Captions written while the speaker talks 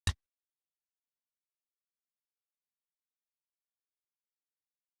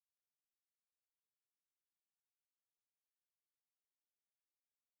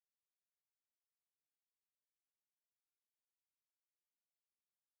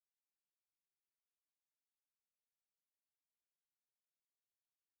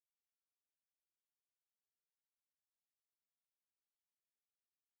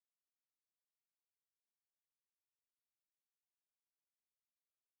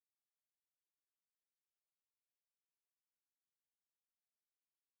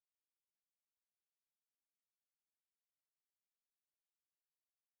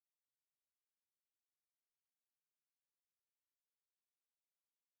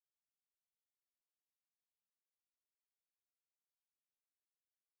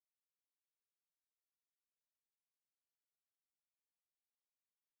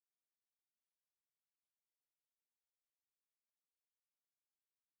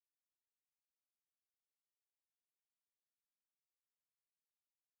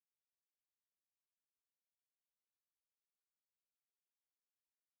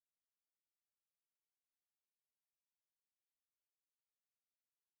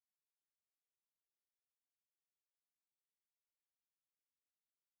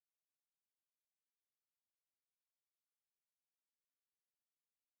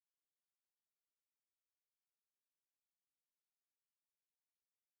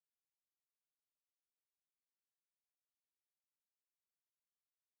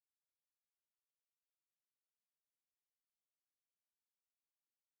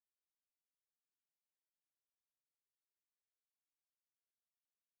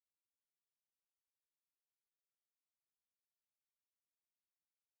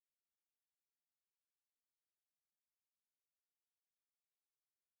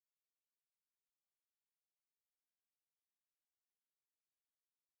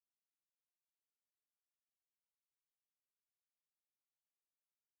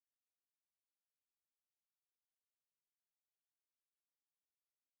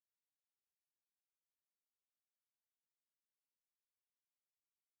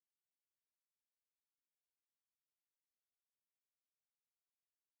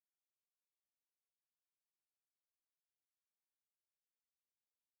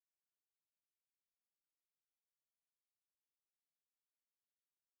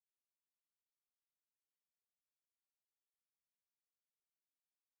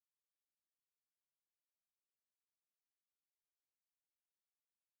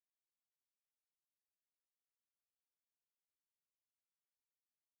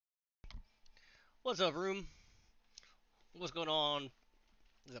What's up, room? What's going on?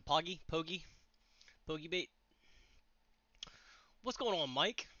 Is it Poggy? Pogie? Pogie bait? What's going on,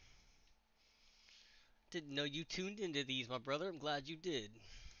 Mike? Didn't know you tuned into these, my brother. I'm glad you did.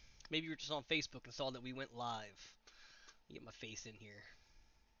 Maybe you were just on Facebook and saw that we went live. Get my face in here.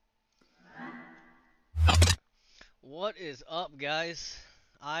 What is up, guys?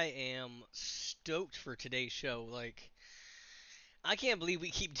 I am stoked for today's show. I can't believe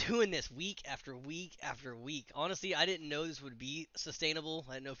we keep doing this week after week after week. Honestly, I didn't know this would be sustainable.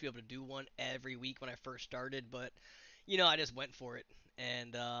 I didn't know if you'd be able to do one every week when I first started, but I just went for it.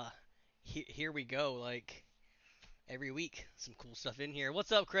 And here we go. Every week, some cool stuff in here.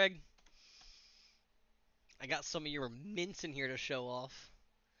 What's up, Craig? I got some of your mints in here to show off.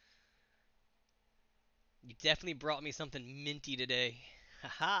 You definitely brought me something minty today.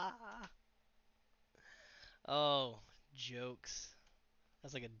 Haha. Oh, jokes.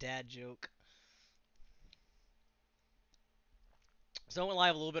 That's like a dad joke. So I went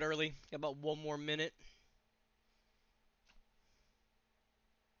live a little bit early. Got about one more minute.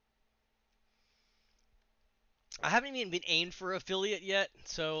 I haven't even been aimed for affiliate yet,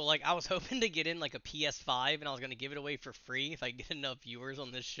 so I was hoping to get in like a PS5, and I was gonna give it away for free if I get enough viewers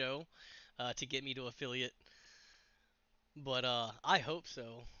on this show to get me to affiliate. But I hope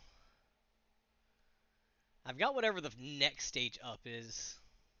so. I've got whatever the next stage up is.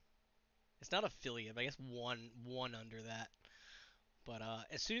 It's not affiliate, but I guess one under that. But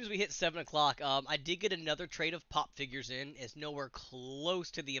as soon as we hit 7 o'clock, I did get another trade of pop figures in. It's nowhere close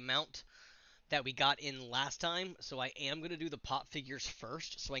to the amount that we got in last time, so I am going to do the pop figures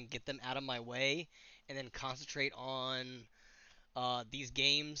first so I can get them out of my way and then concentrate on these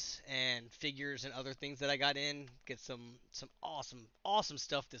games and figures and other things that I got in. Get some awesome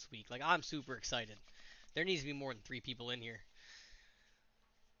stuff this week. I'm super excited. There needs to be more than 3 people in here.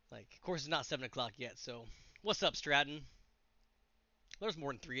 Of course, it's not 7 o'clock yet. So, what's up, Stratton? There's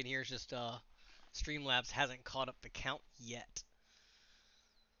more than 3 in here. It's just Streamlabs hasn't caught up the count yet.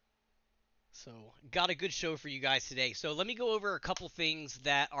 So, got a good show for you guys today. So, let me go over a couple things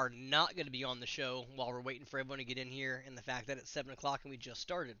that are not going to be on the show while we're waiting for everyone to get in here, and the fact that it's 7 o'clock and we just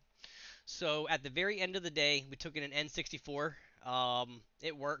started. So, at the very end of the day, we took in an N64.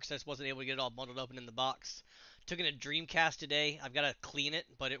 It works. I just wasn't able to get it all bundled up and in the box. Took in a Dreamcast today. I've got to clean it,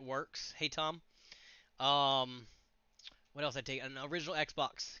 but it works. Hey, Tom. Um, what else I take? An original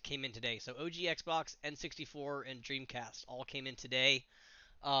Xbox came in today. So, OG Xbox, N64, and Dreamcast all came in today.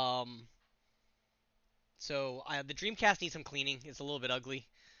 Um, the Dreamcast needs some cleaning. It's a little bit ugly,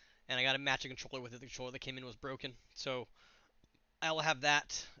 and I got to match a controller with it. The controller that came in was broken, so I will have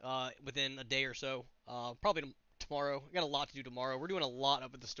that within a day or so. Probably tomorrow. I got a lot to do tomorrow. We're doing a lot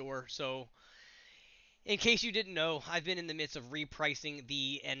up at the store, so in case you didn't know, I've been in the midst of repricing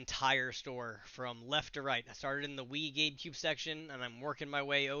the entire store from left to right. I started in the Wii GameCube section, and I'm working my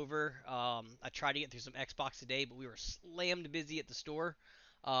way over. I tried to get through some Xbox today, but we were slammed busy at the store.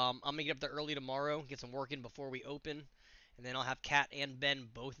 I'm gonna get up there early tomorrow, get some work in before we open, and then I'll have Kat and Ben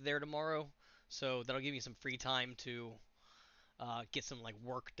both there tomorrow. So that'll give me some free time to get some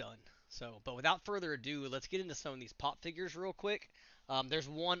work done. So, but without further ado, let's get into some of these pop figures real quick. There's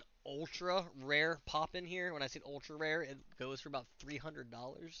one ultra rare pop in here. When I say ultra rare, it goes for about $300,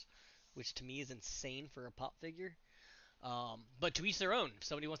 which to me is insane for a pop figure. But to each their own. If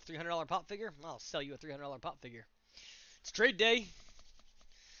somebody wants a $300 pop figure, I'll sell you a $300 pop figure. It's trade day.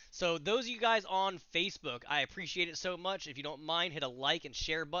 So those of you guys on Facebook, I appreciate it so much. If you don't mind, hit a like and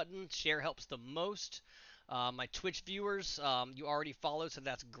share button. Share helps the most. My Twitch viewers, you already follow, so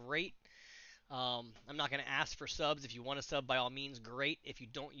that's great. I'm not going to ask for subs. If you want to sub, by all means, great. If you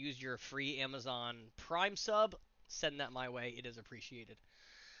don't use your free Amazon Prime sub, send that my way. It is appreciated.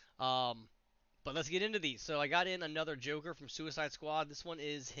 Um, but let's get into these. So I got in another Joker from Suicide Squad. This one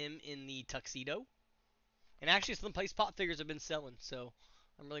is him in the tuxedo. And actually, some place pop figures have been selling, so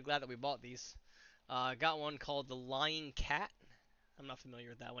I'm really glad that we bought these. Got one called the Lying Cat. I'm not familiar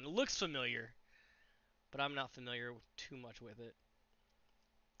with that one. It looks familiar, but I'm not familiar too much with it.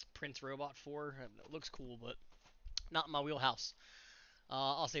 Prince Robot 4. It looks cool, but not in my wheelhouse.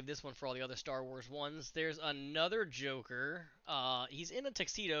 I'll save this one for all the other Star Wars ones. There's another Joker. He's in a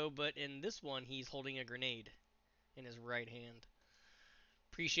tuxedo, but in this one, he's holding a grenade in his right hand.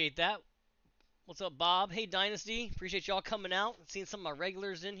 Appreciate that. What's up, Bob? Hey, Dynasty. Appreciate y'all coming out. Seeing some of my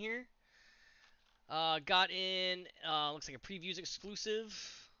regulars in here. Got in, looks like a previews exclusive.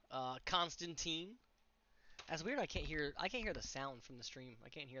 Constantine. That's weird. I can't hear the sound from the stream. I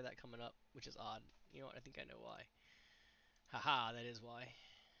can't hear that coming up, which is odd. You know what? I think I know why. Haha, that is why.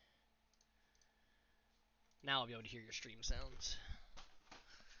 Now I'll be able to hear your stream sounds.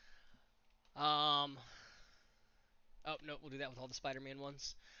 Oh no, we'll do that with all the Spider-Man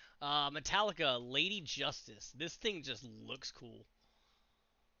ones. Metallica, Lady Justice. This thing just looks cool.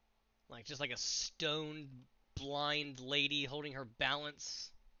 Like just like a stoned, blind lady holding her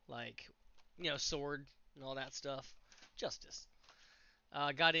balance, like sword and all that stuff. Justice.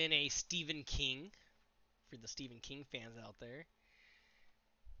 Got in a Stephen King for the Stephen King fans out there.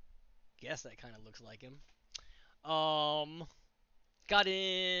 Guess that kind of looks like him. Got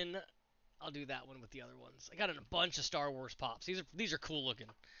in. I'll do that one with the other ones. I got in a bunch of Star Wars pops. These are cool looking.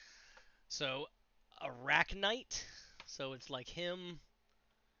 So, Arachnite. So it's like him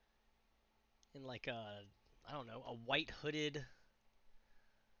in like a I don't know a white hooded.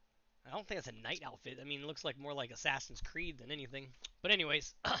 I don't think that's a knight outfit. I mean, it looks like more like Assassin's Creed than anything. But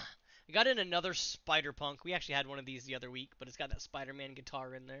anyways, I got in another Spider-Punk. We actually had one of these the other week, but it's got that Spider-Man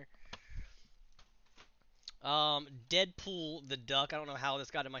guitar in there. Deadpool the Duck. I don't know how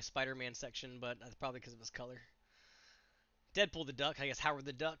this got in my Spider-Man section, but that's probably because of his color. Deadpool the Duck. I guess Howard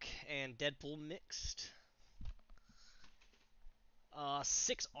the Duck and Deadpool mixed.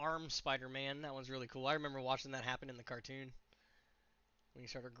 Six-arm Spider-Man. That one's really cool. I remember watching that happen in the cartoon when he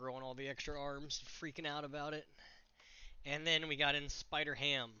started growing all the extra arms, freaking out about it. And then we got in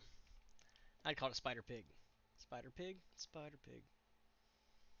Spider-Ham. I'd call it Spider-Pig. Spider-Pig? Spider-Pig.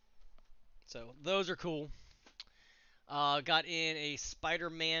 So, those are cool. Got in a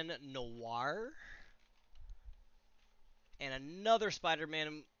Spider-Man Noir. And another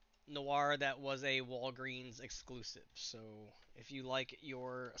Spider-Man Noir that was a Walgreens exclusive. So, if you like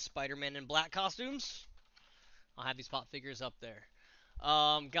your Spider-Man in black costumes, I'll have these pop figures up there.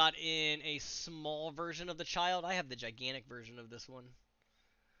 Got in a small version of the child. I have the gigantic version of this one.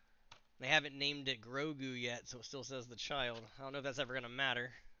 They haven't named it Grogu yet, so it still says the child. I don't know if that's ever going to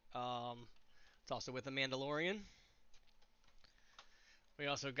matter. It's also with the Mandalorian. We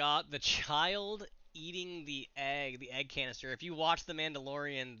also got the child eating the egg canister. If you watch the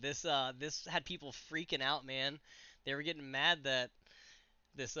Mandalorian, this had people freaking out, man. They were getting mad that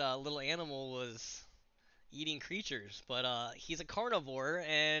this little animal was eating creatures, but he's a carnivore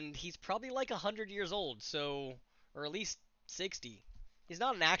and he's probably like 100 years old, so or at least 60. He's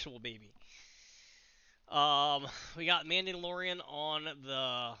not an actual baby. We got Mandalorian on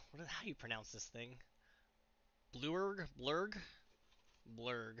the how do you pronounce this thing? Blurg.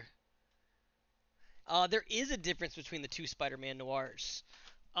 There is a difference between the two Spider-Man noirs.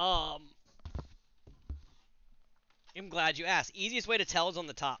 Um, I'm glad you asked. Easiest way to tell is on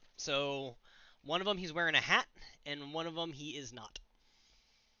the top. So, one of them he's wearing a hat, and one of them he is not.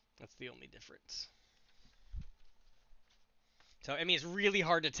 That's the only difference. So, I mean, it's really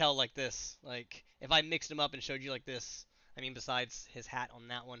hard to tell like this. Like, if I mixed them up and showed you like this, I mean, besides his hat on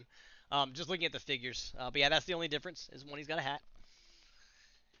that one. Just looking at the figures. But yeah, that's the only difference, is one he's got a hat.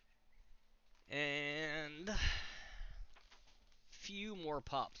 And few more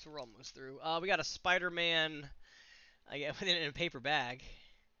pops. We're almost through. We got a Spider-Man, I guess, in a paper bag.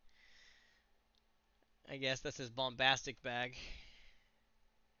 I guess that's his bombastic bag.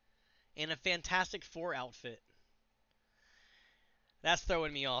 And a Fantastic Four outfit. That's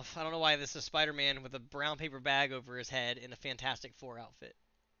throwing me off. I don't know why this is Spider-Man with a brown paper bag over his head in a Fantastic Four outfit.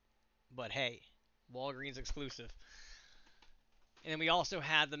 But hey, Walgreens exclusive. And then we also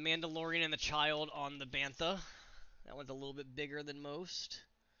had the Mandalorian and the Child on the Bantha. That one's a little bit bigger than most,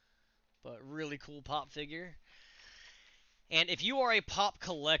 but really cool pop figure. And if you are a pop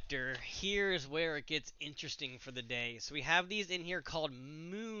collector, here's where it gets interesting for the day. So we have these in here called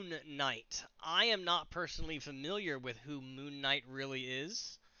Moon Knight. I am not personally familiar with who Moon Knight really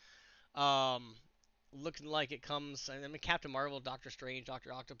is. Looking like it comes, I mean, Captain Marvel, Doctor Strange,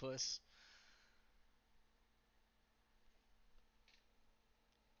 Doctor Octopus.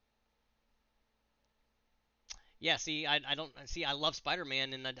 Yeah, see, I don't see. I love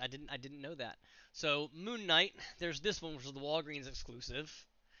Spider-Man, and I didn't know that. So Moon Knight, there's this one which is the Walgreens exclusive.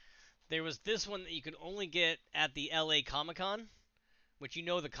 There was this one that you could only get at the LA Comic Con, which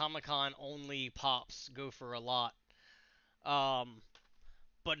the Comic Con only pops go for a lot. Um,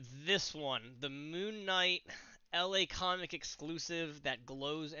 but this one, the Moon Knight LA Comic exclusive that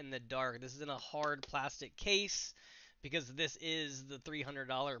glows in the dark. This is in a hard plastic case because this is the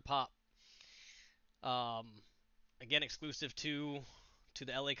 $300 pop. Um, Again, exclusive to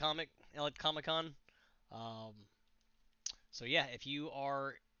the LA Comic Con. Um, so yeah, if you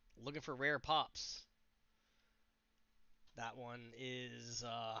are looking for rare pops, that one is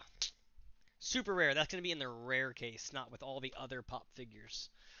super rare. That's going to be in the rare case, not with all the other pop figures.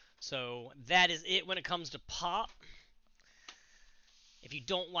 So that is it when it comes to pop. If you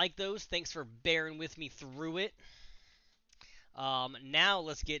don't like those, thanks for bearing with me through it. Now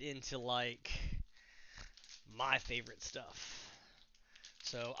let's get into like my favorite stuff.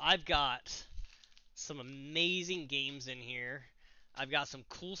 So I've got some amazing games in here. I've got some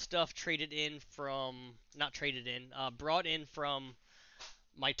cool stuff traded in from, not traded in, brought in from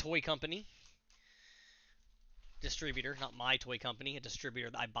my toy company, distributor, not my toy company, a distributor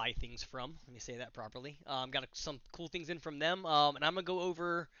that I buy things from. Let me say that properly. Got some cool things in from them, and I'm gonna go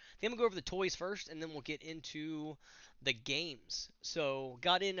over. I think I'm gonna go over the toys first, and then we'll get into the games. So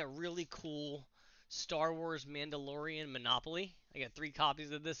got in a really cool Star Wars Mandalorian Monopoly. I got 3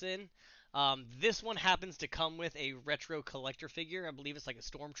 copies of this in. This one happens to come with a retro collector figure. I believe it's like a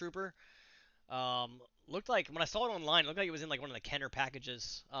stormtrooper. Looked like when I saw it online, it looked like it was in like one of the Kenner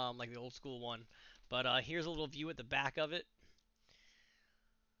packages, like the old school one. But here's a little view at the back of it.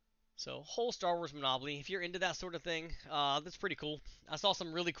 So whole Star Wars Monopoly. If you're into that sort of thing, that's pretty cool. I saw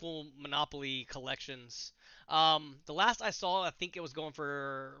some really cool Monopoly collections. The last I saw, I think it was going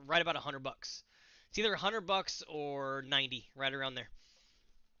for right about $100. It's either $100 or 90, right around there.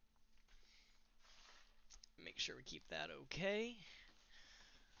 Make sure we keep that okay.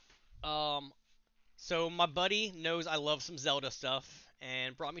 Um, So my buddy knows I love some Zelda stuff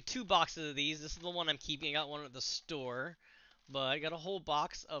and brought me 2 boxes of these. This is the one I'm keeping. I got one at the store, but I got a whole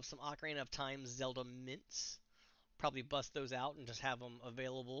box of some Ocarina of Time Zelda mints. Probably bust those out and just have them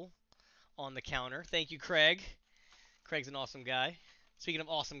available on the counter. Thank you, Craig. Craig's an awesome guy. Speaking of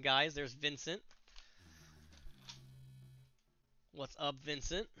awesome guys, there's Vincent. What's up,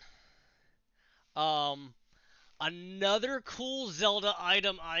 Vincent? Um, Another cool Zelda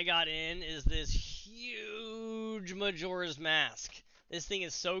item I got in is this huge Majora's Mask. This thing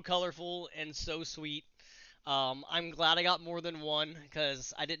is so colorful and so sweet. I'm glad I got more than one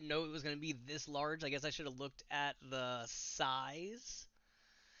because I didn't know it was going to be this large. I guess I should have looked at the size.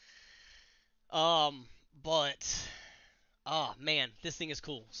 Um, but, man, this thing is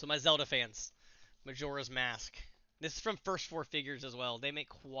cool. So my Zelda fans, Majora's Mask. This is from First Four Figures as well. They make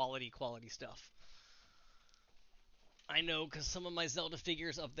quality stuff. I know, because some of my Zelda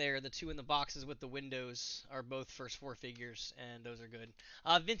figures up there, the 2 in the boxes with the windows, are both First Four Figures, and those are good.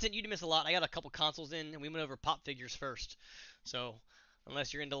 Vincent, you didn't miss a lot. I got a couple consoles in, and we went over pop figures first. So,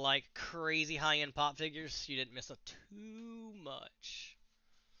 unless you're into, like, crazy high-end pop figures, you didn't miss too much.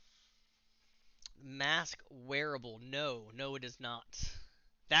 Mask wearable. No, it is not.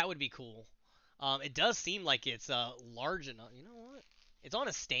 That would be cool. It does seem like it's large enough. You know what? It's on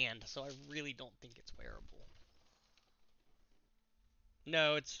a stand, so I really don't think it's wearable.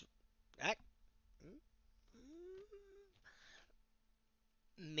 No, it's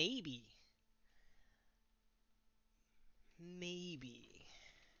maybe. Maybe.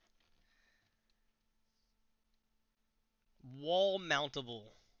 Wall mountable.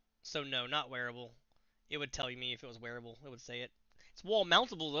 So no, not wearable. It would tell me if it was wearable. It would say it. It's wall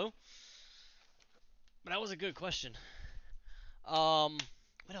mountable though. But that was a good question. What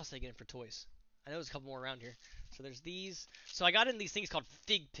else did I get in for toys? I know there's a couple more around here. So there's these. So I got in these things called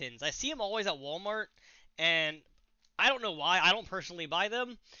fig pins. I see them always at Walmart, and I don't know why. I don't personally buy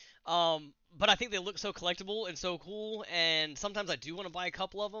them. But I think they look so collectible and so cool, and sometimes I do want to buy a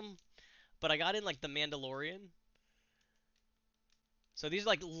couple of them. But I got in like the Mandalorian. So these are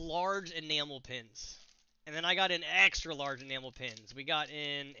like large enamel pins. And then I got in extra large enamel pins. We got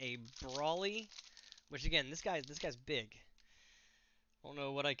in a Brawly, which again, this guy's big. I don't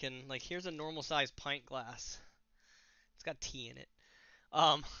know what I can like. Here's a normal size pint glass. It's got tea in it.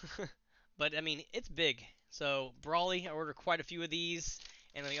 Um, but I mean, it's big. So Brawly, I ordered quite a few of these,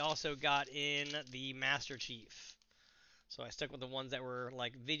 and then we also got in the Master Chief. So I stuck with the ones that were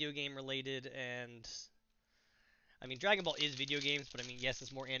like video game related, and I mean Dragon Ball is video games, but I mean yes,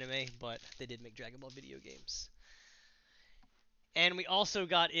 it's more anime, but they did make Dragon Ball video games. And we also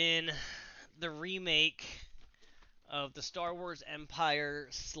got in the remake of the Star Wars Empire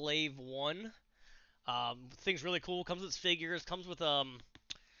Slave One. Thing's really cool. Comes with figures. Comes with Han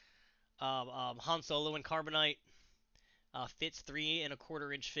Solo and Carbonite. Fits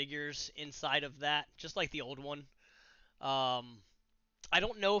 3¼ inch figures inside of that, just like the old one. Um, I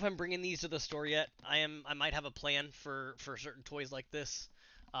don't know if I'm bringing these to the store yet. I might have a plan for certain toys like this,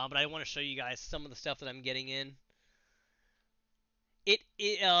 but I want to show you guys some of the stuff that I'm getting in. It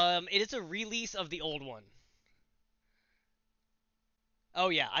is a release of the old one. Oh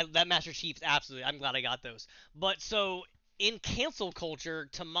yeah, that Master Chiefs absolutely. I'm glad I got those. But so in cancel culture,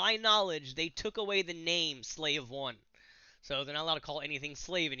 to my knowledge, they took away the name Slave One. So they're not allowed to call anything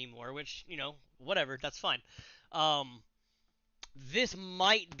slave anymore, which, whatever, that's fine. Um, this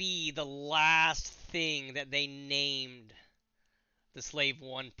might be the last thing that they named the Slave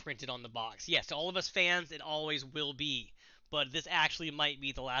One printed on the box. Yes, to all of us fans, it always will be. but this actually might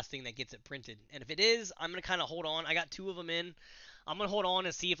be the last thing that gets it printed. And if it is, I'm gonna kind of hold on. I got 2 of them in. I'm gonna hold on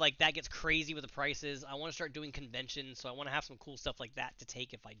and see if like that gets crazy with the prices. I want to start doing conventions, so I want to have some cool stuff like that to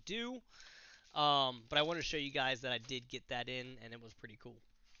take if I do. But I want to show you guys that I did get that in, and it was pretty cool.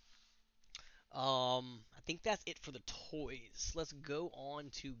 I think that's it for the toys. Let's go on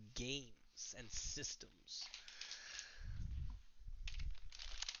to games and systems.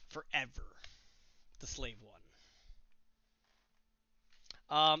 Forever, the slave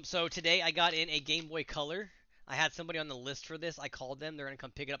one. So today I got in a Game Boy Color. I had somebody on the list for this. I called them. They're going to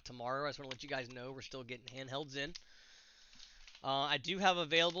come pick it up tomorrow. I just want to let you guys know we're still getting handhelds in. I do have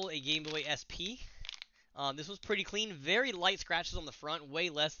available a Game Boy SP. This was pretty clean. Very light scratches on the front. Way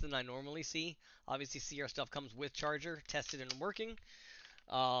less than I normally see. Obviously, CR stuff comes with charger. Tested and working.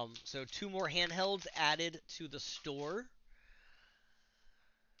 So 2 more handhelds added to the store.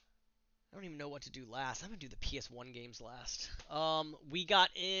 I don't even know what to do last. I'm going to do the PS1 games last. We got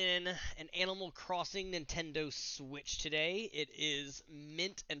in an Animal Crossing Nintendo Switch today. It is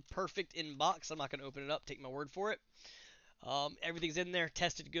mint and perfect in box. I'm not going to open it up. Take my word for it. Everything's in there.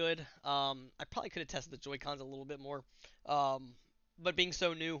 Tested good. I probably could have tested the Joy-Cons a little bit more. But being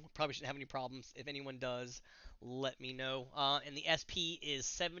so new, probably shouldn't have any problems. If anyone does, let me know. And the SP is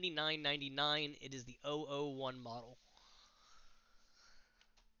 $79.99. It is the 001 model.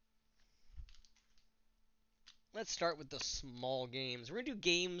 Let's start with the small games. We're going to do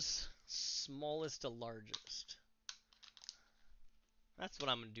games smallest to largest. That's what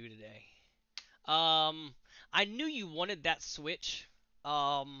I'm going to do today. I knew you wanted that Switch.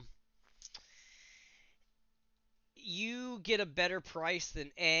 You get a better price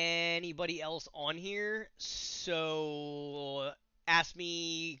than anybody else on here, so ask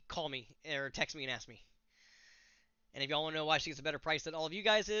me, call me, or text me and ask me. And if y'all want to know why she gets a better price than all of you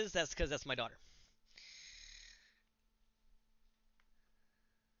guys is, that's because that's my daughter.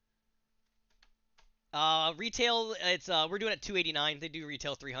 Retail, it's we're doing it $289. They do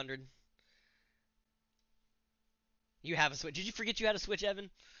retail $300. You have a Switch. Did you forget you had a Switch, Evan?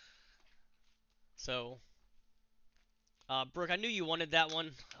 So, Brooke, I knew you wanted that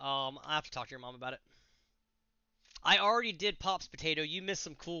one. I have to talk to your mom about it. I already did Pop's Potato. You missed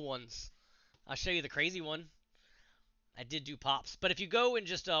some cool ones. I'll show you the crazy one. I did do Pops. But if you go and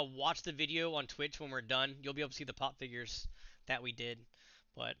just watch the video on Twitch when we're done, you'll be able to see the Pop figures that we did.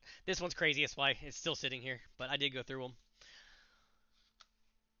 But this one's crazy. That's why it's still sitting here. But I did go through them.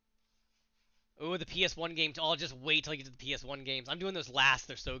 Oh, the PS1 games. Oh, just wait till I get to the PS1 games. I'm doing those last.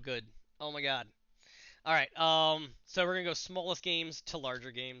 They're so good. Oh my god. All right. So we're gonna go smallest games to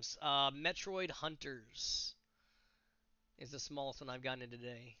larger games. Metroid Hunters is the smallest one I've gotten in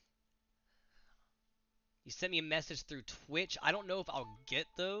today. You sent me a message through Twitch. I don't know if I'll get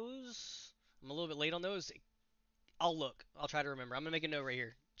those. I'm a little bit late on those. I'll look. I'll try to remember. I'm gonna make a note right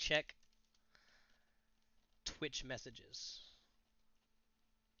here. Check Twitch messages.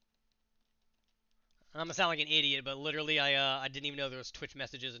 I'm gonna sound like an idiot, but literally, I didn't even know there was Twitch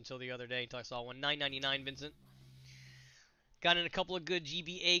messages until the other day until I saw one. $9.99, Vincent. Got in a couple of good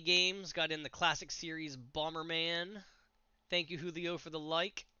GBA games. Got in the classic series Bomberman. Thank you, Julio, for the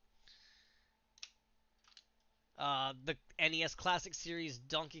like. The NES Classic Series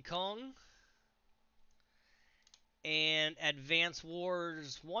Donkey Kong. And Advance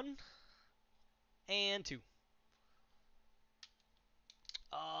Wars 1 and 2.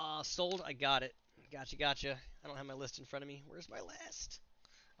 Sold. I got it. Gotcha. I don't have my list in front of me. Where's my list?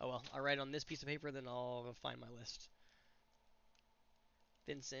 Oh well, I'll write on this piece of paper, then I'll find my list.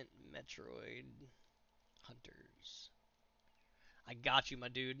 Vincent, Metroid, Hunters. I got you, my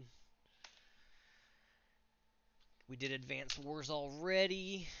dude. We did Advance Wars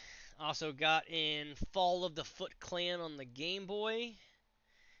already. Also got in Fall of the Foot Clan on the Game Boy.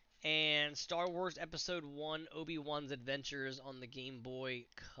 And Star Wars Episode 1, Obi-Wan's Adventures on the Game Boy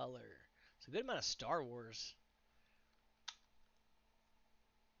Color. It's a good amount of Star Wars.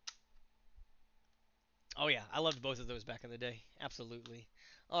 Oh yeah, I loved both of those back in the day. Absolutely.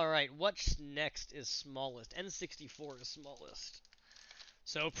 Alright, what's next is smallest. N64 is smallest.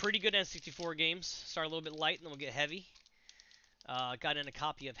 So pretty good N64 games. Start a little bit light and then we'll get heavy. Got in a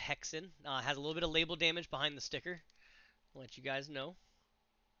copy of Hexen. Has a little bit of label damage behind the sticker. I'll let you guys know.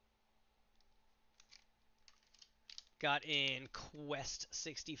 Got in Quest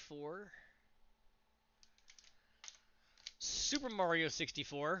 64. Super Mario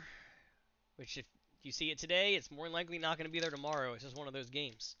 64. Which if you see it today, it's more than likely not going to be there tomorrow. It's just one of those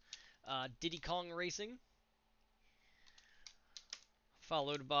games. Diddy Kong Racing.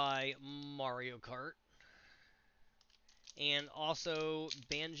 Followed by Mario Kart. and also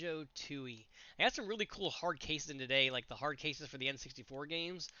Banjo-Tooie. I got some really cool hard cases in today, like the hard cases for the N64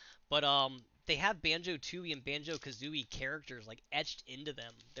 games, but they have Banjo-Tooie and Banjo-Kazooie characters like etched into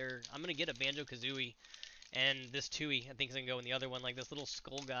them. I'm gonna get a Banjo-Kazooie, and this Tooie I think is gonna go in the other one. Like this little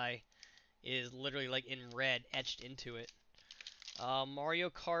skull guy is literally like in red etched into it. Mario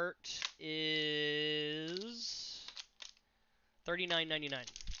Kart is $39.99.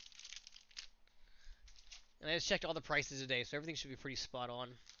 And I just checked all the prices today, so everything should be pretty spot on.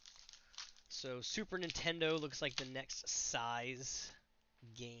 So Super Nintendo looks like the next size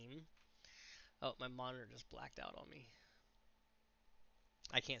game. Oh, my monitor just blacked out on me.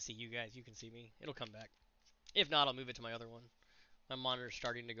 I can't see you guys. You can see me. It'll come back. If not, I'll move it to my other one. My monitor's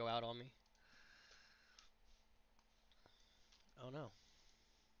starting to go out on me. Oh no.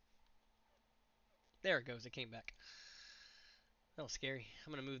 There it goes. It came back. That was scary.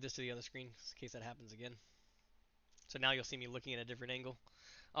 I'm going to move this to the other screen in case that happens again. So now you'll see me looking at a different angle.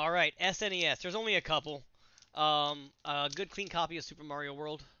 Alright, SNES. There's only a couple. A good clean copy of Super Mario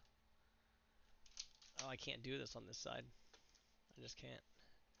World. Oh, I can't do this on this side. I just can't.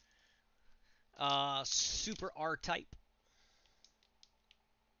 Super R-Type.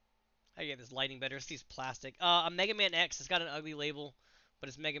 I get this lighting better. It's these plastic. A Mega Man X. It's got an ugly label, but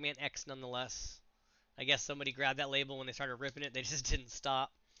it's Mega Man X nonetheless. I guess somebody grabbed that label when they started ripping it. They just didn't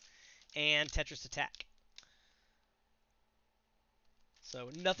stop. And Tetris Attack. So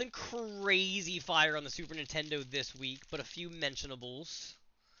nothing crazy fire on the Super Nintendo this week, but a few mentionables.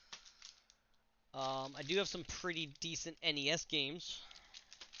 I do have some pretty decent NES games.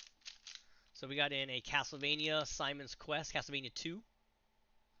 So we got in a Castlevania Simon's Quest, Castlevania 2.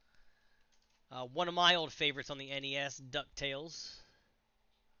 One of my old favorites on the NES, DuckTales.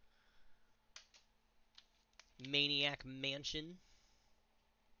 Maniac Mansion.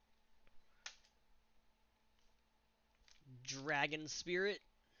 Dragon Spirit.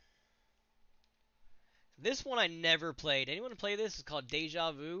 This one I never played. Anyone play this? It's called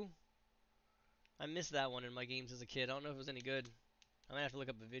Deja Vu. I missed that one in my games as a kid. I don't know if it was any good. I might have to look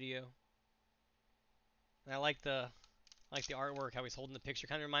up the video. And I like the artwork, how he's holding the picture.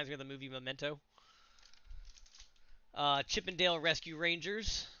 Kind of reminds me of the movie Memento. Chippendale Rescue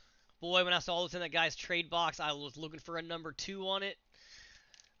Rangers. Boy, when I saw this in that guy's trade box, I was looking for a number 2 on it.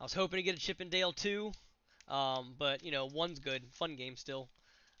 I was hoping to get a Chippendale 2. But, you know, one's good. Fun game still.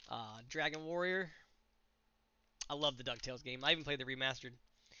 Dragon Warrior. I love the DuckTales game. I even played the remastered.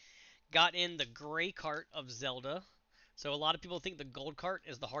 Got in the gray cart of Zelda. So a lot of people think the gold cart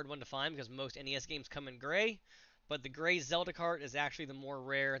is the hard one to find because most NES games come in gray. But the gray Zelda cart is actually the more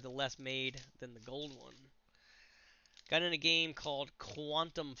rare, the less made than the gold one. Got in a game called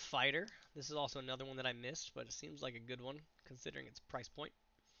Quantum Fighter. This is also another one that I missed, but it seems like a good one considering its price point.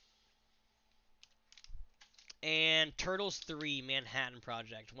 And Turtles 3 Manhattan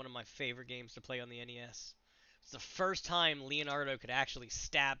Project, one of my favorite games to play on the NES. It's the first time Leonardo could actually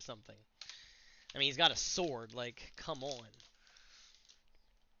stab something. I mean, he's got a sword, like, come on.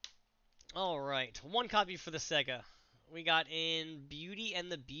 Alright, one copy for the Sega. We got in Beauty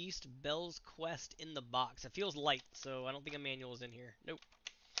and the Beast, Belle's Quest in the box. It feels light, so I don't think a manual is in here. Nope.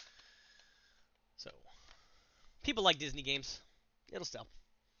 So, people like Disney games. It'll sell.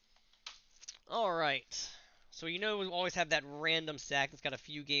 Alright. So you know we always have that random stack that's got a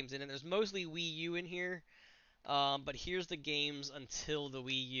few games in it. There's mostly Wii U in here. But here's the games until the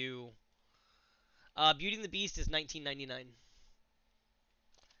Wii U. Beauty and the Beast is $19.99.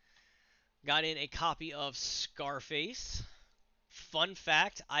 Got in a copy of Scarface. Fun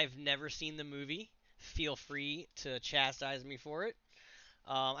fact, I've never seen the movie. Feel free to chastise me for it.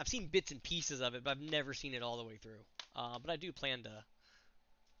 I've seen bits and pieces of it, but I've never seen it all the way through. But I do plan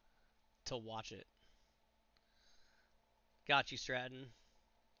to watch it. Got you, Stratton.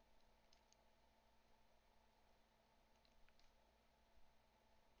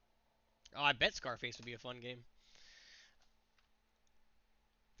 Oh, I bet Scarface would be a fun game.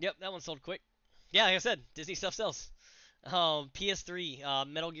 Yep, that one sold quick. Yeah, like I said, Disney stuff sells. PS3,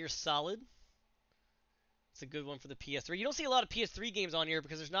 Metal Gear Solid. It's a good one for the PS3. You don't see a lot of PS3 games on here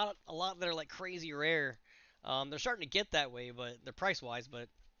because there's not a lot that are like crazy rare. They're starting to get that way, but they're price wise. But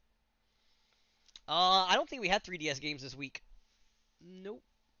I don't think we had 3DS games this week. Nope.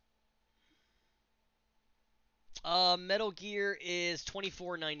 Metal Gear is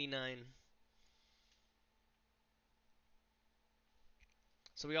 $24.99.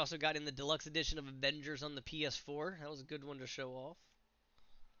 So we also got in the deluxe edition of Avengers on the PS4. That was a good one to show off.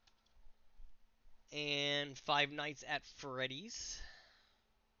 And Five Nights at Freddy's.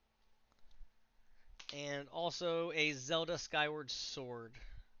 And also a Zelda Skyward Sword.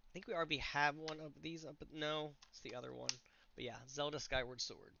 I think we already have one of these up. No, it's the other one. But yeah, Zelda Skyward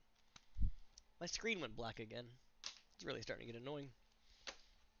Sword. My screen went black again. It's really starting to get annoying.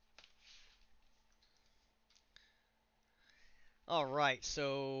 Alright,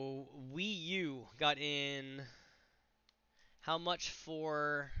 so Wii U got in how much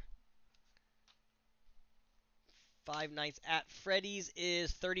for Five Nights at Freddy's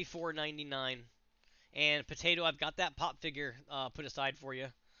is $34.99. And Potato, I've got that pop figure put aside for you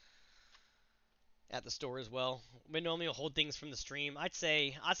at the store as well. We normally hold things from the stream. I'd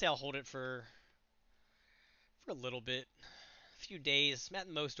say I'll hold it for a little bit, a few days, at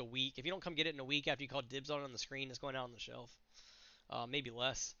most a week. If you don't come get it in a week after you call dibs on it on the screen, it's going out on the shelf. Maybe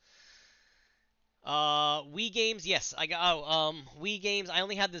less. Wii games, yes, I got. Wii games. I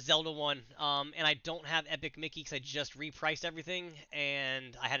only had the Zelda one. And I don't have Epic Mickey because I just repriced everything,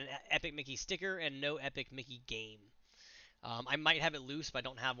 and I had an Epic Mickey sticker and no Epic Mickey game. I might have it loose, but I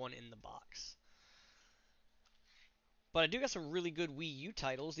don't have one in the box. But I do got some really good Wii U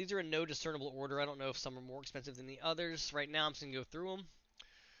titles. These are in no discernible order. I don't know if some are more expensive than the others. Right now, I'm just gonna go through them.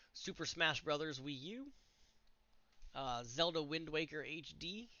 Super Smash Bros. Wii U, Zelda Wind Waker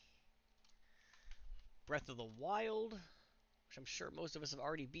HD, Breath of the Wild, which I'm sure most of us have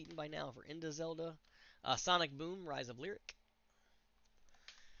already beaten by now if we're into Zelda. Sonic Boom, Rise of Lyric.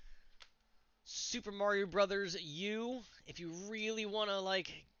 Super Mario Brothers U. If you really want to like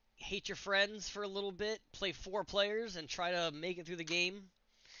hate your friends for a little bit, play 4 players and try to make it through the game.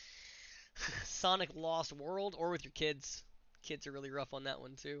 Sonic Lost World, or with your kids. Kids are really rough on that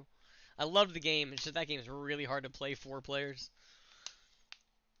one too. I loved the game. It's just that game is really hard to play 4 players.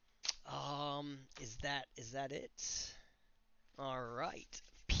 Is that it? All right.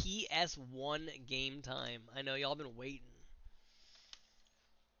 PS1 game time. I know y'all been waiting.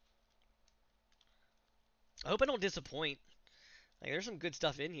 I hope I don't disappoint. Like, there's some good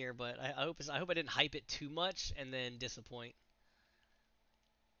stuff in here, but I hope I didn't hype it too much and then disappoint.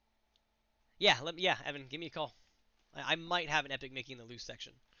 Yeah, Evan, give me a call. I might have an Epic Mickey in the loose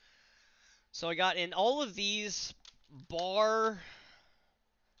section. So I got in all of these bar.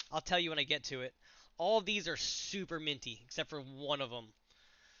 I'll tell you when I get to it. All of these are super minty, except for one of them.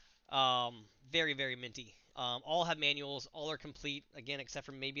 Very, very minty. All have manuals. All are complete. Again, except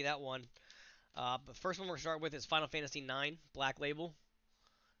for maybe that one. But first one we're gonna start with is Final Fantasy IX Black Label.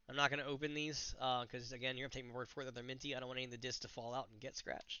 I'm not gonna open these because again, you're gonna take my word for it that they're minty. I don't want any of the discs to fall out and get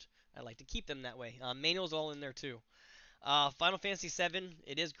scratched. I like to keep them that way. Manuals all in there too. Final Fantasy VII.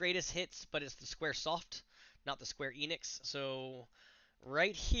 It is greatest hits, but it's the Square Soft, not the Square Enix. So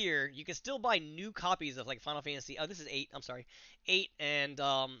right here, you can still buy new copies of like Final Fantasy. Oh, this is 8. I'm sorry, 8 and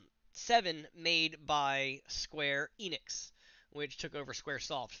 7 made by Square Enix, which took over Square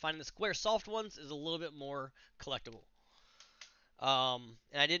Soft. Finding the Square Soft ones is a little bit more collectible. And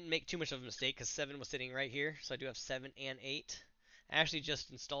I didn't make too much of a mistake because 7 was sitting right here, so I do have 7 and 8. I actually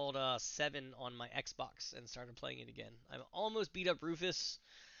just installed 7 on my Xbox and started playing it again. I almost beat up Rufus.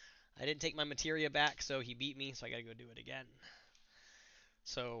 I didn't take my materia back, so he beat me, so I gotta go do it again.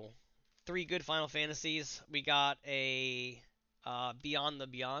 So, 3 good Final Fantasies. We got a Beyond the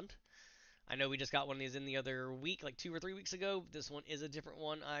Beyond. I know we just got one of these in the other week, like 2 or 3 weeks ago. This one is a different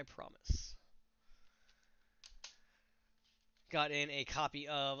one, I promise. Got in a copy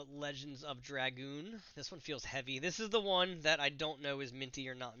of Legends of Dragoon. This one feels heavy. This is the one that I don't know is minty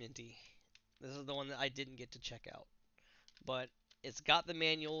or not minty. This is the one that I didn't get to check out. But it's got the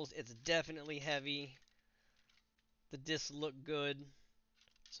manuals. It's definitely heavy. The discs look good.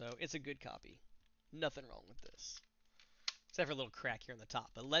 So it's a good copy. Nothing wrong with this. Except for a little crack here on the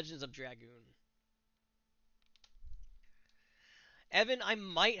top. But Legends of Dragoon. Evan, I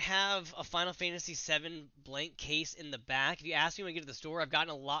might have a Final Fantasy VII blank case in the back. If you ask me when I get to the store, I've gotten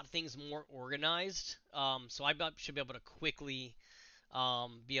a lot of things more organized. So I should be able to quickly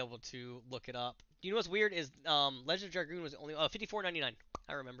be able to look it up. You know what's weird is Legend of Dragoon was only $54.99.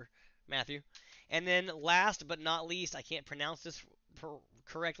 I remember, Matthew. And then last but not least, I can't pronounce this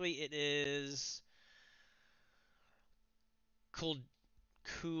correctly. It is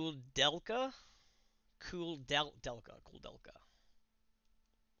Kudelka. Kudelka.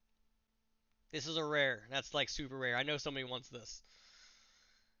 This is a rare. That's like super rare. I know somebody wants this.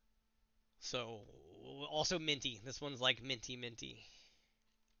 So also minty. This one's like minty minty.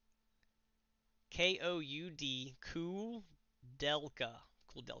 Koud Kudelka.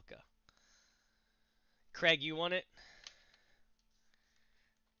 Kudelka. Craig, you want it?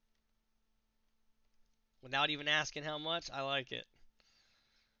 Without even asking how much, I like it.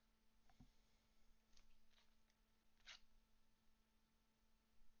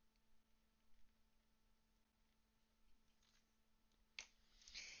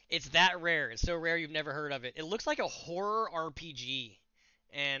 It's that rare. It's so rare you've never heard of it. It looks like a horror RPG.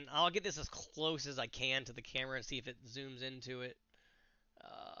 And I'll get this as close as I can to the camera and see if it zooms into it.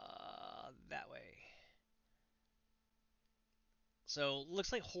 That way. So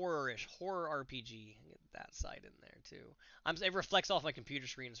looks like horror-ish, horror RPG. Get that side in there too. It reflects off my computer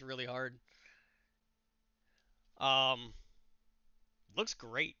screen. It's really hard. Um, looks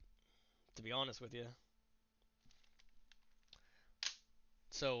great to be honest with you.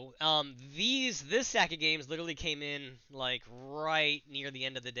 So this stack of games literally came in like right near the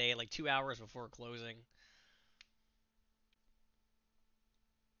end of the day, like 2 hours before closing.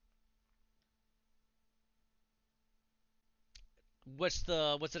 What's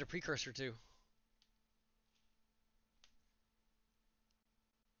it a precursor to?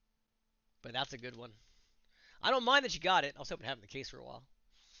 But that's a good one. I don't mind that you got it. I was hoping to have it in the case for a while.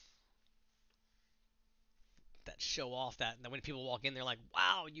 That show off that when people walk in, they're like,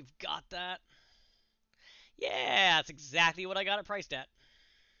 "Wow, you've got that." Yeah, that's exactly what I got it priced at.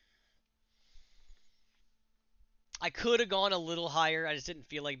 I could have gone a little higher. I just didn't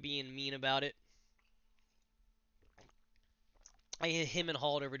feel like being mean about it. I hit him and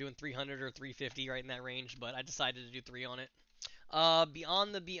hauled over doing 300 or 350 right in that range, but I decided to do three on it.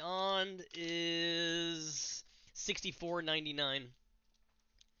 Beyond the Beyond is 64.99.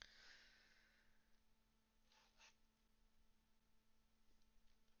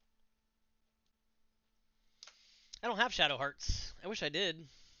 I don't have Shadow Hearts. I wish I did.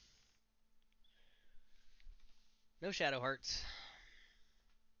 No Shadow Hearts.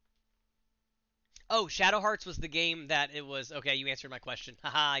 Oh, Shadow Hearts was the game that it was. Okay, you answered my question.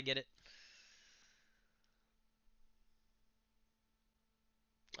 Haha, I get it.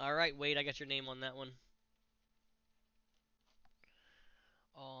 All right, Wade, I got your name on that one.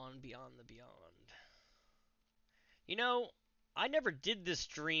 On Beyond the Beyond. You know, I never did this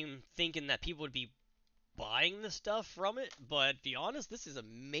stream thinking that people would be buying the stuff from it, but to be honest, this is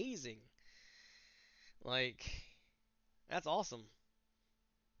amazing. Like, that's awesome.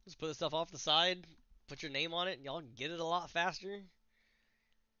 Just put the stuff off the side, put your name on it, and y'all can get it a lot faster.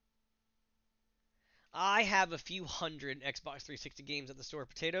 I have a few hundred Xbox 360 games at the store.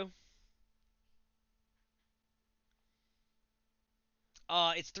 Potato.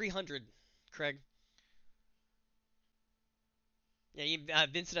 It's 300, Craig. Yeah,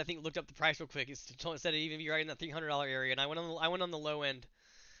 Vincent, I think looked up the price real quick. It said it even be right in that $300 area, and I went on the low end.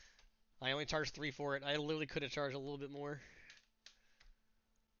 I only charged three for it. I literally could have charged a little bit more.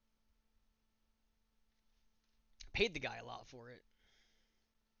 Paid the guy a lot for it.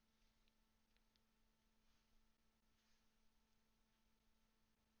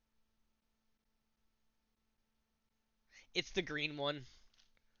 It's the green one.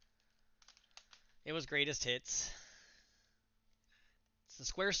 It was greatest hits. It's the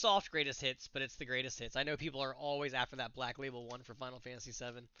Squaresoft greatest hits, but it's the greatest hits. I know people are always after that Black Label one for Final Fantasy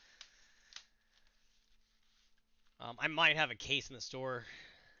VII. I might have a case in the store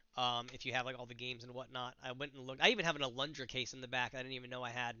if you have like all the games and whatnot. I went and looked. I even have an Alundra case in the back I didn't even know I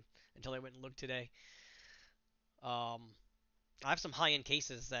had until I went and looked today. Um, I have some high-end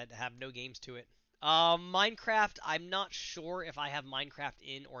cases that have no games to it. Minecraft, I'm not sure if I have Minecraft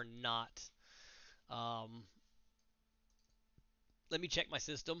in or not. Um, Let me check my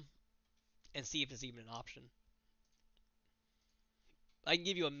system and see if it's even an option. I can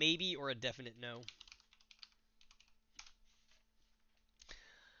give you a maybe or a definite no.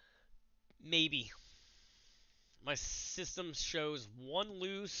 Maybe. My system shows one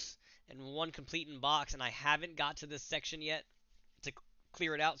loose and one complete in box, and I haven't got to this section yet to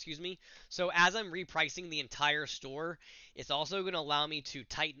clear it out, excuse me. So as I'm repricing the entire store, it's also going to allow me to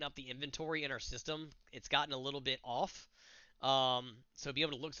tighten up the inventory in our system. It's gotten a little bit off. So be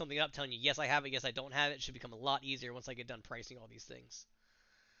able to look something up telling you, yes, I have it, yes, I don't have it, should become a lot easier once I get done pricing all these things.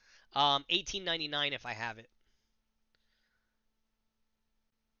 18.99 if I have it.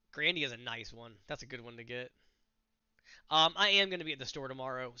 Grandy is a nice one. That's a good one to get. I am going to be at the store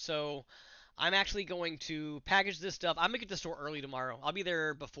tomorrow, so I'm actually going to package this stuff. I'm going to get to the store early tomorrow. I'll be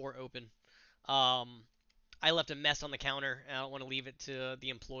there before open. Um, I left a mess on the counter, and I don't want to leave it to the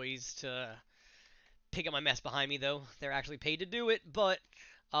employees to pick up my mess behind me, though. They're actually paid to do it, but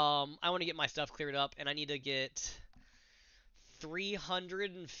I want to get my stuff cleared up, and I need to get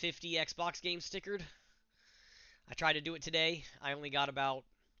 350 Xbox games stickered. I tried to do it today. I only got about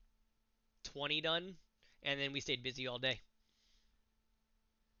 20 done, and then we stayed busy all day.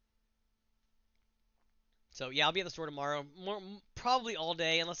 So yeah, I'll be at the store tomorrow, probably all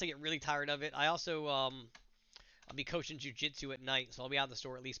day unless I get really tired of it. I also I'll be coaching jujitsu at night, so I'll be out of the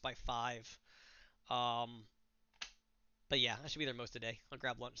store at least by 5. Um, But yeah, I should be there most of the day. I'll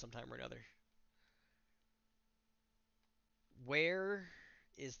grab lunch sometime or another. Where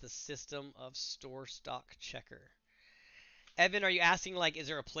is the system of store stock checker? Evan, are you asking, like, is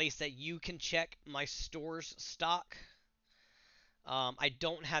there a place that you can check my store's stock? I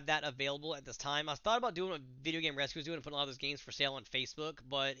don't have that available at this time. I thought about doing what Video Game Rescue was doing and putting a lot of those games for sale on Facebook,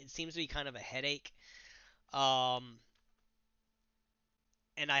 but it seems to be kind of a headache. Um,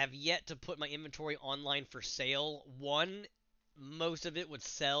 and I have yet to put my inventory online for sale. One, most of it would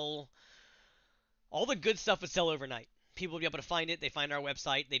sell. All the good stuff would sell overnight. People would be able to find it. They find our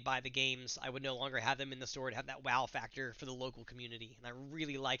website. They buy the games. I would no longer have them in the store to have that wow factor for the local community, and I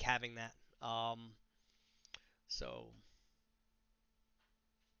really like having that. So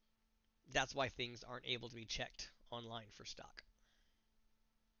that's why things aren't able to be checked online for stock.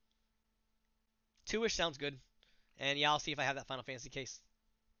 Two-ish sounds good. And yeah, I'll see if I have that Final Fantasy case.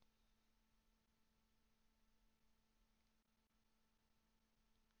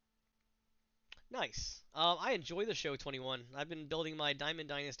 Nice. I enjoy the show 21. I've been building my Diamond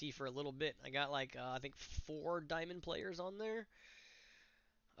Dynasty for a little bit. I got like I think 4 Diamond players on there.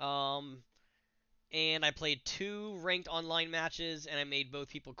 Um, and I played 2 ranked online matches, and I made both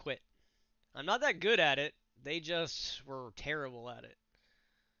people quit. I'm not that good at it. They just were terrible at it.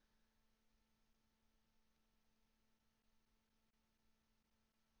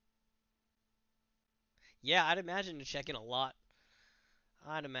 Yeah, I'd imagine to check in a lot.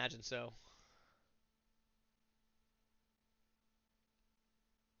 I'd imagine so.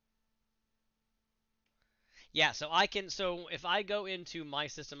 Yeah, so I can. So if I go into my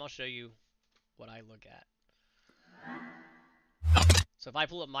system, I'll show you what I look at. So if I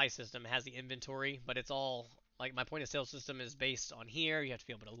pull up my system, it has the inventory, but it's all like my point of sale system is based on here. You have to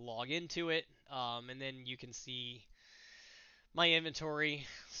be able to log into it, and then you can see my inventory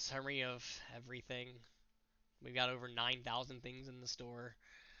summary of everything. We've got over 9,000 things in the store.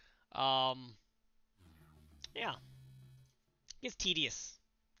 Um, yeah, it's tedious.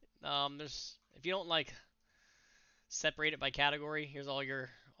 There's if you don't like separate it by category, here's all your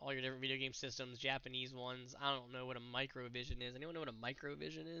different video game systems, Japanese ones. I don't know what a microvision is. Anyone know what a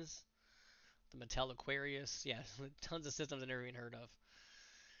microvision is? The Mattel Aquarius. Yeah, tons of systems I've never even heard of.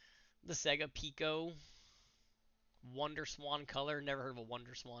 The Sega Pico. Wonder Swan Color. Never heard of a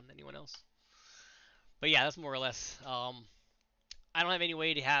Wonder Swan. Anyone else? But yeah, that's more or less. I don't have any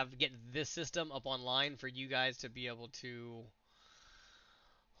way to get this system up online for you guys to be able to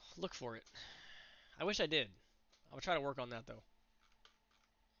look for it. I wish I did. I'll try to work on that though.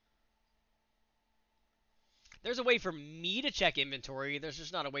 There's a way for me to check inventory. There's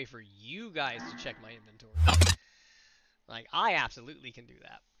just not a way for you guys to check my inventory. Like I absolutely can do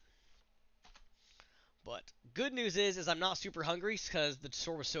that. But good news is I'm not super hungry because the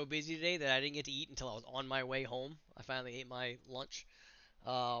store was so busy today that I didn't get to eat until I was on my way home. I finally ate my lunch.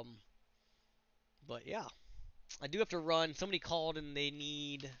 Um, but yeah, I do have to run. Somebody called and they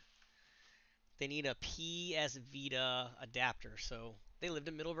need a PS Vita adapter. So they lived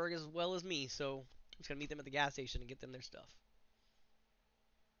in Middleburg as well as me. So I'm just gonna meet them at the gas station and get them their stuff.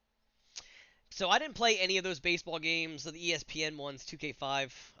 So I didn't play any of those baseball games, the ESPN ones,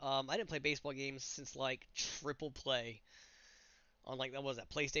 2K5. I didn't play baseball games since like Triple Play on like that was that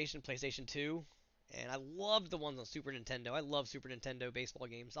PlayStation 2, and I loved the ones on Super Nintendo. I love Super Nintendo baseball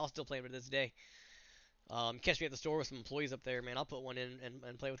games. I'll still play them to this day. Catch me at the store with some employees up there, man. I'll put one in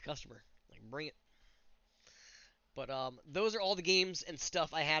and play with a customer. Like bring it. But those are all the games and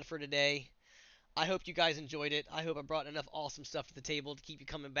stuff I had for today. I hope you guys enjoyed it. I hope I brought enough awesome stuff to the table to keep you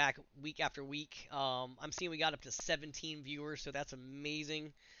coming back week after week. I'm seeing we got up to 17 viewers, so that's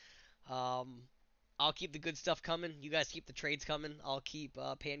amazing. Um, I'll keep the good stuff coming. You guys keep the trades coming. I'll keep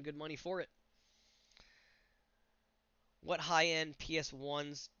paying good money for it. What high-end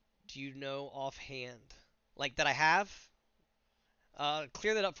PS1s do you know offhand? Like that I have?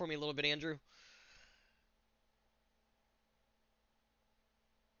 Clear that up for me a little bit, Andrew.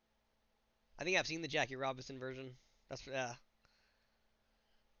 I think I've seen the Jackie Robinson version. That's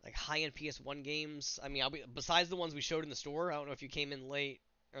like high-end PS1 games. I mean, besides the ones we showed in the store. I don't know if you came in late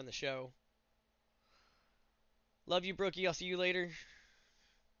or in the show. Love you, Brookie. I'll see you later.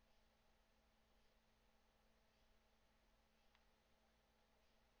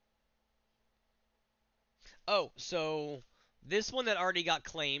 Oh, so this one that already got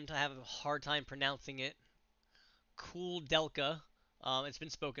claimed, I have a hard time pronouncing it. Cool Delca. It's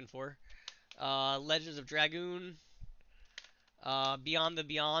been spoken for. Legends of Dragoon. Beyond the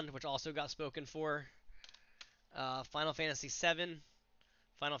Beyond, which also got spoken for. Final Fantasy VII,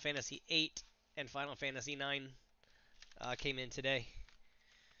 Final Fantasy VIII, and Final Fantasy IX came in today.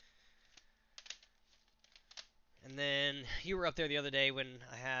 And then you were up there the other day when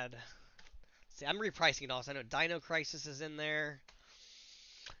I had. See, I'm repricing it all. So I know Dino Crisis is in there.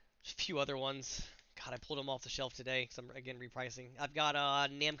 A few other ones. God, I pulled them off the shelf today because I'm again repricing. I've got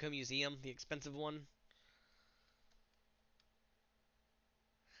Namco Museum, the expensive one.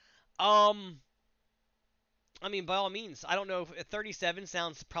 Um, I mean, by all means, I don't know if 37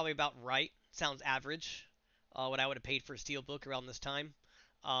 sounds probably about right. Sounds average. What I would have paid for a steelbook around this time.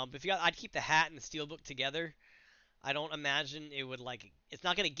 But if you got, I'd keep the hat and the steelbook together. I don't imagine it would like. It's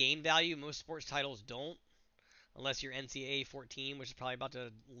not going to gain value. Most sports titles don't, unless you're NCAA 14, which is probably about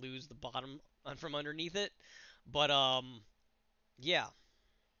to lose the bottom from underneath it. But yeah,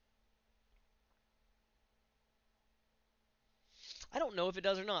 I don't know if it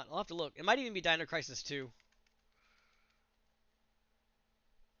does or not. I'll have to look. It might even be Dino Crisis 2.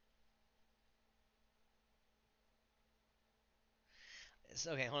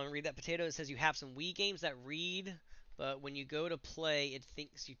 Okay, hold on. Read that potato. It says you have some Wii games that read, but when you go to play, it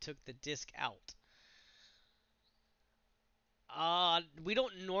thinks you took the disc out. We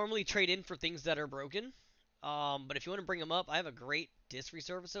don't normally trade in for things that are broken. But if you want to bring them up, I have a great disc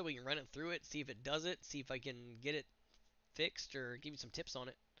resurfacer. We can run it through it, see if it does it, see if I can get it fixed, or give you some tips on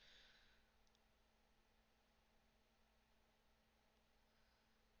it.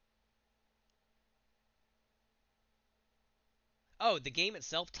 Oh, the game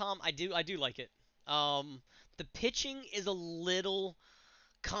itself, Tom, I do like it. The pitching is a little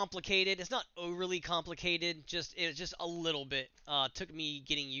complicated. It's not overly complicated. It's just a little bit. Took me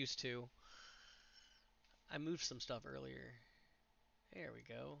getting used to. I moved some stuff earlier. There we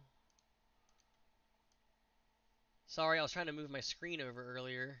go. Sorry, I was trying to move my screen over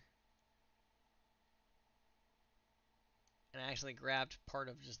earlier, and I actually grabbed part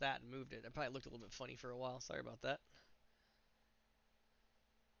of just that and moved it. It probably looked a little bit funny for a while. Sorry about that.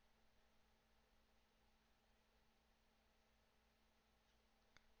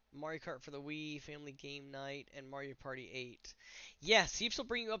 Mario Kart for the Wii, Family Game Night, and Mario Party 8. Yeah, see if she'll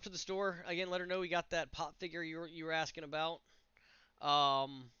bring you up to the store. Again, let her know we got that pop figure you were asking about.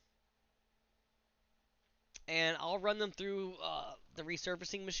 Um, and I'll run them through the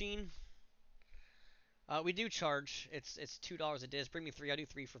resurfacing machine. We do charge. It's $2 a disc. Bring me three. I do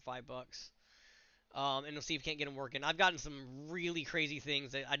three for $5. And we'll see if we can't get them working. I've gotten some really crazy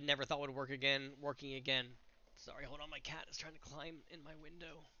things that I never thought would work again, working again. Sorry, hold on. My cat is trying to climb in my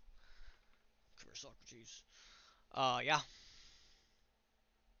window. Come here, Socrates. Yeah.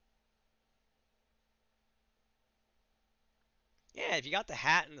 Yeah, if you got the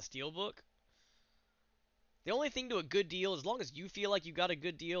hat and the steelbook, the only thing to a good deal, as long as you feel like you got a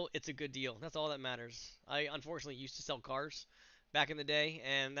good deal, it's a good deal. That's all that matters. I unfortunately used to sell cars back in the day,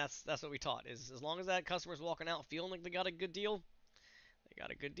 and that's what we taught. Is as long as that customer's walking out feeling like they got a good deal, they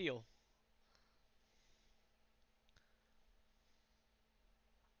got a good deal.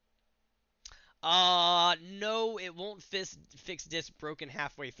 No, it won't fix disc broken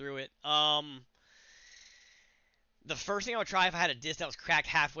halfway through it. The first thing I would try if I had a disc that was cracked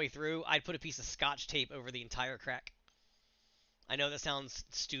halfway through, I'd put a piece of scotch tape over the entire crack. I know that sounds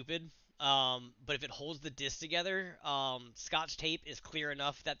stupid, but if it holds the disc together, Scotch tape is clear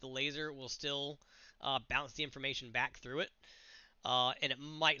enough that the laser will still bounce the information back through it, and it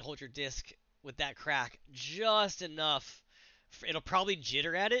might hold your disc with that crack just enough. It'll probably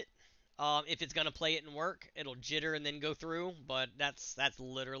jitter at it. If it's gonna play it and work, it'll jitter and then go through. But that's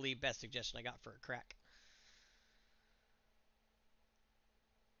literally best suggestion I got for a crack.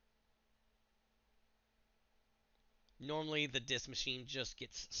 Normally, the disc machine just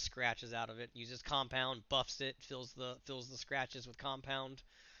gets scratches out of it. Uses compound, buffs it, fills the scratches with compound,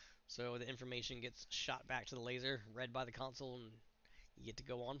 so the information gets shot back to the laser, read by the console, and you get to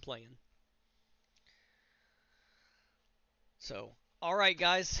go on playing. So, all right,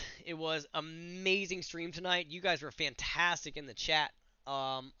 guys, it was amazing stream tonight. You guys were fantastic in the chat.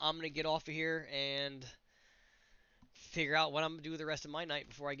 I'm gonna get off of here and figure out what I'm gonna do the rest of my night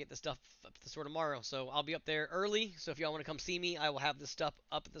before I get the stuff up at the store tomorrow. So I'll be up there early. So if y'all want to come see me, I will have the stuff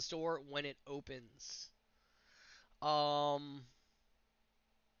up at the store when it opens. Um,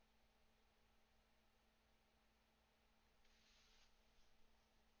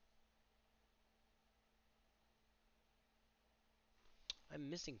 I'm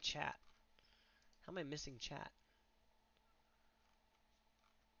missing chat. How am I missing chat?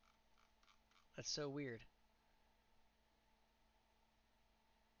 That's so weird.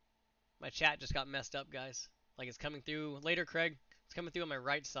 My chat just got messed up, guys. Like it's coming through later, Craig. It's coming through on my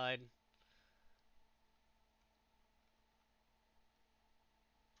right side.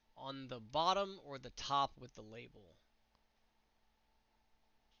 On the bottom or the top with the label?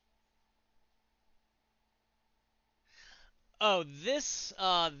 Oh, this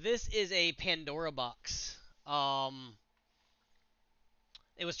is a Pandora box. Um,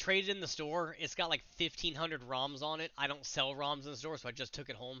 it was traded in the store. It's got like 1,500 ROMs on it. I don't sell ROMs in the store, so I just took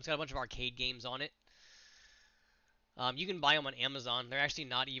it home. It's got a bunch of arcade games on it. You can buy them on Amazon. They're actually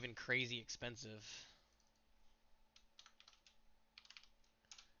not even crazy expensive.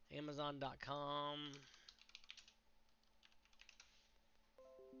 Amazon.com.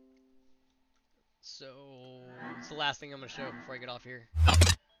 So it's the last thing I'm gonna show before I get off here.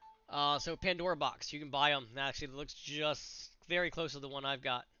 So Pandora box, you can buy them. That actually looks just very close to the one I've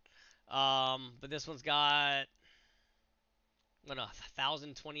got. But this one's got, no,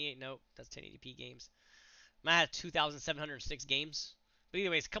 1,028. Nope, that's 1080p games. Mine had 2,706 games. But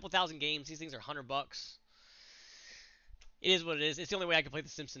anyways, a couple thousand games. These things are $100. It is what it is. It's the only way I can play The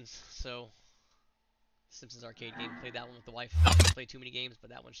Simpsons. So, Simpsons arcade game. Played that one with the wife. Didn't play too many games, but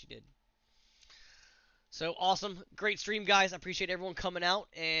that one she did. So awesome. Great stream, guys. I appreciate everyone coming out,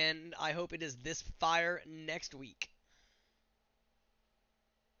 and I hope it is this fire next week.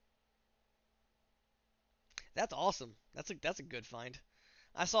 That's awesome. That's a good find.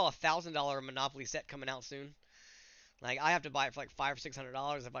 I saw $1,000 Monopoly set coming out soon. Like I have to buy it for like $500 or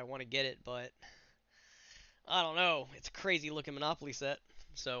 $600 if I want to get it, but I don't know. It's a crazy looking Monopoly set.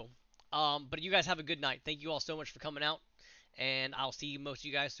 So, but you guys have a good night. Thank you all so much for coming out, and I'll see most of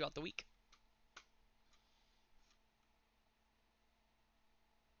you guys throughout the week.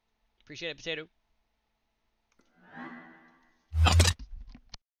 Appreciate it, Potato.